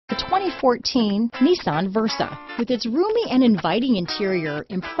2014 Nissan Versa. With its roomy and inviting interior,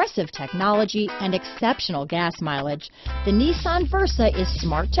 impressive technology, and exceptional gas mileage, the Nissan Versa is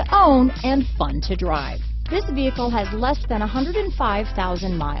smart to own and fun to drive. This vehicle has less than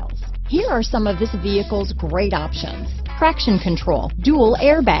 105,000 miles. Here are some of this vehicle's great options: traction control, dual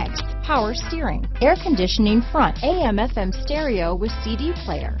airbags, power steering, air conditioning front, AM/FM stereo with CD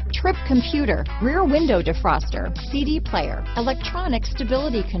player, trip computer, rear window defroster, CD player, electronic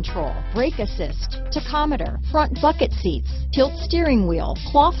stability control, brake assist, tachometer, front bucket seats, tilt steering wheel,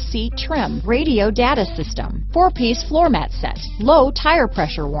 cloth seat trim, radio data system, 4-piece floor mat set, low tire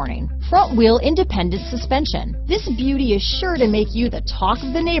pressure warning, front wheel independent suspension. This beauty is sure to make you the talk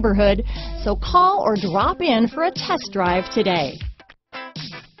of the neighborhood, so call or drop in for a test drive today.